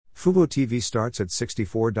Fubo TV starts at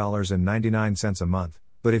 $64.99 a month,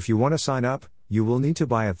 but if you want to sign up, you will need to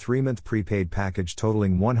buy a 3-month prepaid package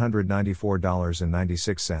totaling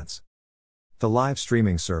 $194.96. The live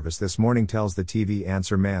streaming service this morning tells the TV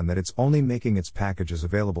Answer Man that it's only making its packages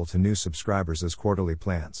available to new subscribers as quarterly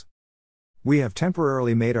plans. "We have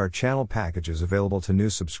temporarily made our channel packages available to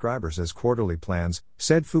new subscribers as quarterly plans,"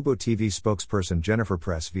 said Fubo TV spokesperson Jennifer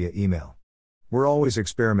Press via email. "We're always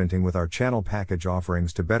experimenting with our channel package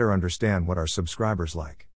offerings to better understand what our subscribers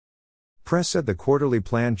like." Press said the quarterly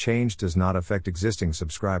plan change does not affect existing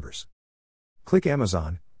subscribers. Click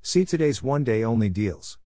Amazon, see today's one-day only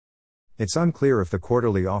deals. It's unclear if the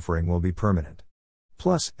quarterly offering will be permanent.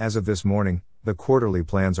 Plus, as of this morning, the quarterly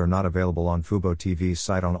plans are not available on Fubo TV's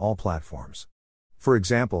site on all platforms. For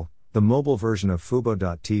example, the mobile version of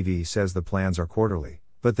Fubo.tv says the plans are quarterly,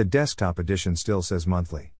 but the desktop edition still says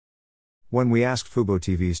monthly. When we asked Fubo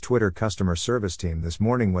TV's Twitter customer service team this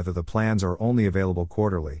morning whether the plans are only available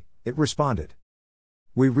quarterly, it responded,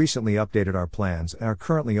 "We recently updated our plans and are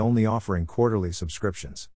currently only offering quarterly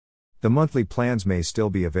subscriptions. The monthly plans may still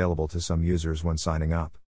be available to some users when signing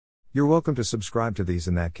up. You're welcome to subscribe to these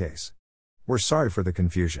in that case. We're sorry for the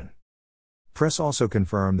confusion." Press also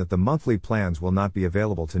confirmed that the monthly plans will not be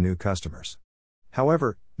available to new customers.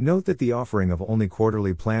 However, note that the offering of only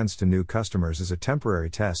quarterly plans to new customers is a temporary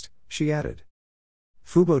test, she added.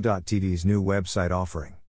 Fubo.tv's new website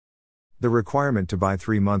offering. The requirement to buy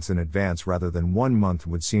 3 months in advance rather than 1 month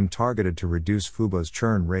would seem targeted to reduce Fubo's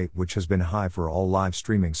churn rate, which has been high for all live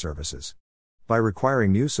streaming services. By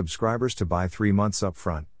requiring new subscribers to buy 3 months up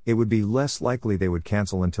front, it would be less likely they would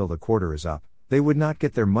cancel until the quarter is up. They would not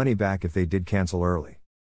get their money back if they did cancel early.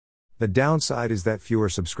 The downside is that fewer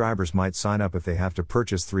subscribers might sign up if they have to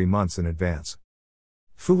purchase 3 months in advance.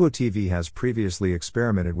 Fubo TV has previously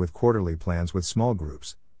experimented with quarterly plans with small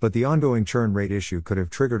groups, but the ongoing churn rate issue could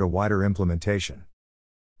have triggered a wider implementation.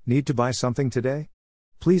 Need to buy something today?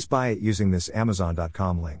 Please buy it using this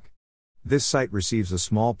Amazon.com link. This site receives a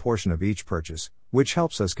small portion of each purchase, which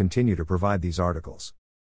helps us continue to provide these articles.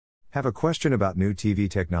 Have a question about new TV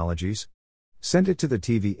technologies? Send it to the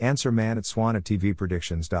TV Answer Man at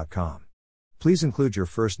swan@tvpredictions.com. Please include your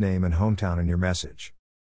first name and hometown in your message.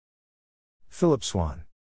 Philip Swan.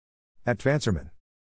 @Tvancerman.